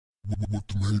What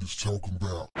the haters talking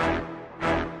about?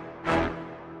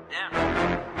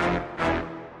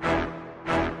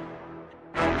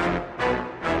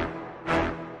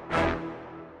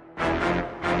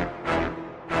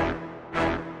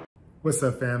 What's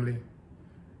up, family?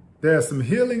 There's some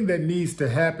healing that needs to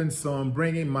happen, so I'm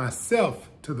bringing myself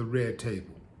to the red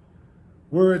table.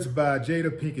 Words by Jada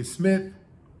Pinkett Smith,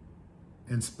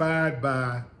 inspired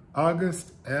by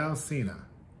Alsina.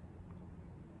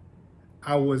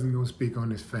 I wasn't going to speak on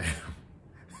this, fam,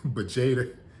 but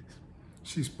Jada,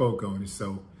 she spoke on it,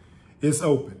 so it's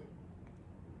open.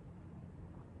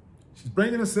 She's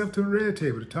bringing herself to the red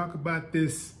table to talk about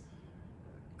this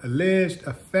alleged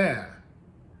affair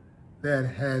that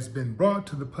has been brought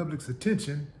to the public's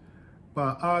attention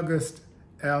by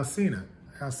Alsina.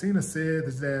 Alsina said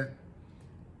that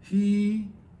he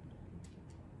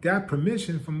got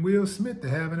permission from Will Smith to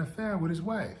have an affair with his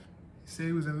wife. He said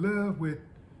he was in love with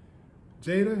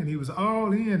Jada and he was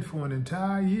all in for an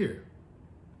entire year.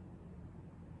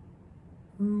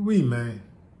 Ooh-wee, man.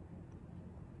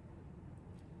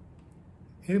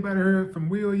 Anybody heard from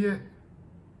Will yet?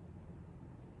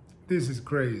 This is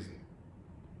crazy.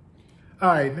 All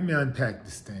right, let me unpack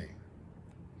this thing.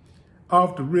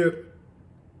 Off the rip,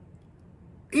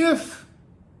 if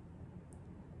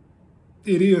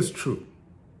it is true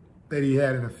that he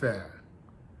had an affair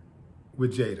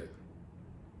with Jada,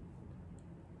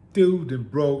 dude done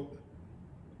broke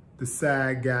the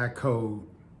side guy code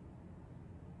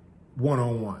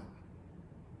one-on-one.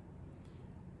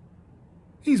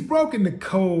 He's broken the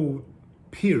code,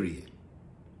 period.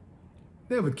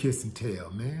 Never kiss and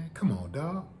tell, man. Come on,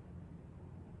 dog.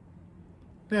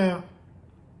 Now,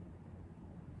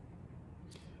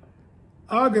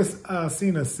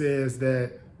 Alsina says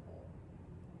that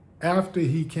after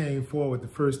he came forward, the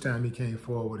first time he came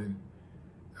forward and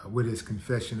with his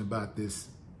confession about this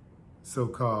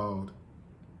so-called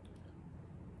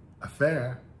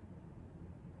affair,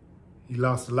 he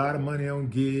lost a lot of money on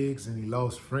gigs and he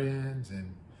lost friends,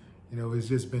 and it's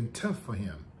just been tough for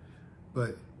him.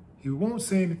 But he won't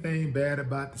say anything bad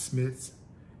about the Smiths.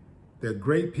 They're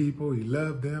great people. He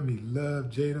loved them. He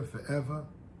loved Jada forever.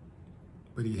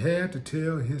 But he had to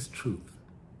tell his truth.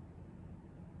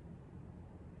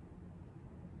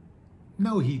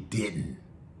 No, he didn't.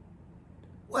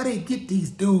 Where they get these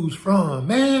dudes from,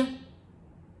 man?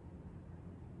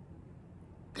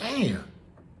 Damn.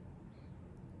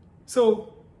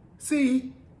 So,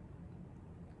 see,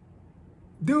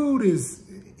 dude is,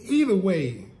 either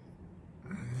way,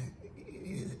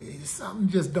 something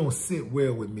just don't sit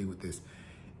well with me with this.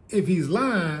 If he's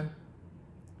lying,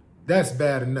 that's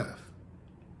bad enough.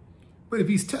 But if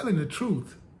he's telling the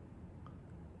truth,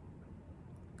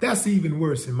 that's even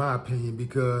worse in my opinion,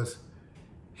 because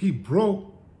he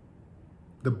broke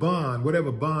the bond,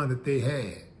 whatever bond that they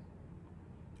had.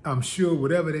 I'm sure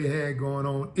whatever they had going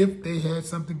on, if they had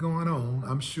something going on,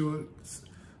 I'm sure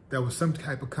there was some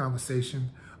type of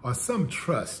conversation or some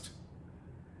trust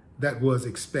that was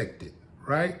expected,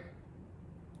 right?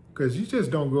 Because you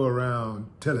just don't go around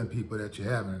telling people that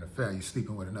you're having an affair, you're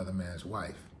sleeping with another man's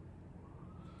wife.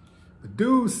 The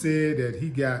dude said that he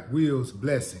got Will's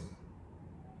blessing.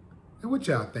 And what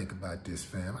y'all think about this,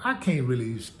 fam? I can't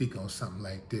really speak on something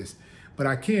like this, but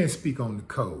I can speak on the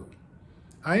code.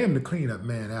 I am the cleanup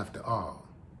man after all.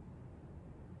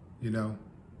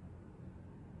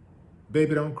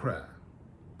 Baby, don't cry.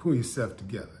 Pull yourself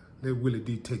together. Let Willie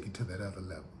D take you to that other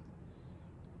level.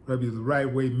 Rub you the right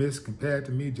way, miss. Compared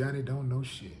to me, Johnny don't know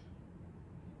shit.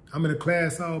 I'm in a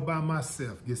class all by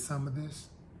myself. Get some of this,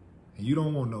 and you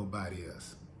don't want nobody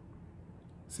else.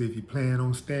 See, if you plan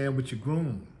on staying with your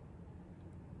groom,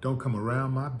 don't come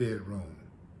around my bedroom.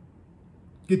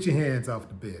 Get your hands off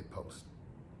the bedpost.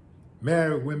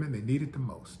 Married women, they need it the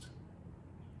most.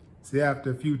 See, after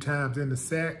a few times in the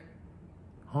sack,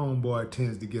 homeboy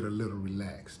tends to get a little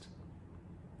relaxed.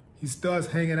 He starts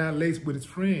hanging out late with his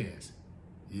friends.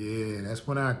 Yeah, that's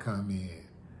when I come in.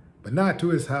 But not to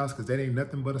his house, because that ain't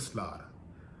nothing but a slaughter.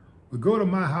 We go to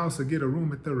my house or get a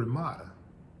room at the Ramada.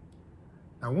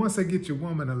 Now, once I get your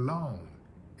woman alone,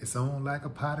 it's on like a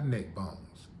pot of neck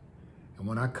bones. And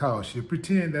when I call, she'll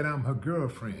pretend that I'm her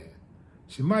girlfriend.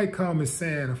 She might call me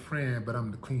saying a friend, but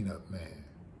I'm the cleanup man.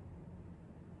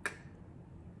 I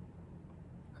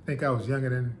think I was younger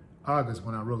than August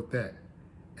when I wrote that.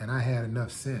 And I had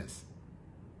enough sense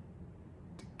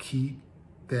to keep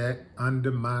that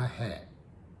under my hat.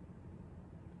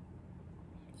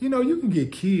 You can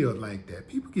get killed like that.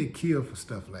 People get killed for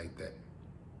stuff like that.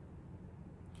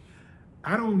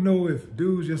 I don't know if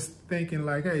dudes just thinking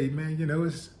like, hey, man,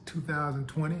 it's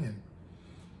 2020 and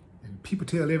people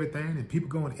tell everything and people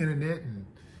go on the internet and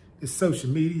It's social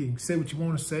media. You can say what you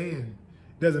want to say, and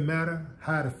it doesn't matter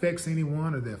how it affects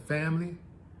anyone or their family.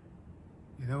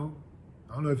 You know,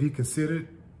 I don't know if he considered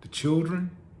the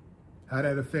children, how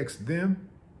that affects them.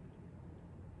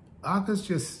 August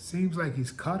just seems like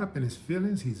he's caught up in his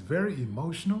feelings. He's very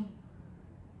emotional.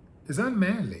 It's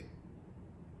unmanly.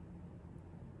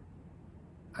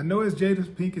 I know it's Jada's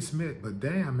Pinky Smith, but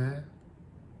damn, man,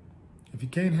 if you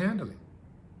can't handle it,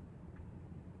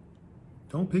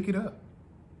 don't pick it up.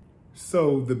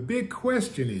 So the big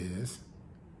question is,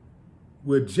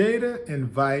 will Jada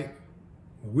invite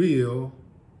Will,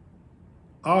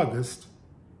 August,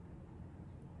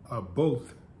 or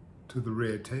both to the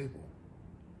red table?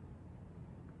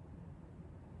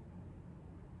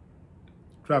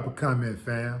 Drop a comment,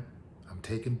 fam. I'm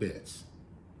taking bets.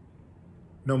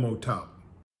 No more talk.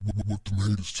 What the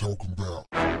haters talking about?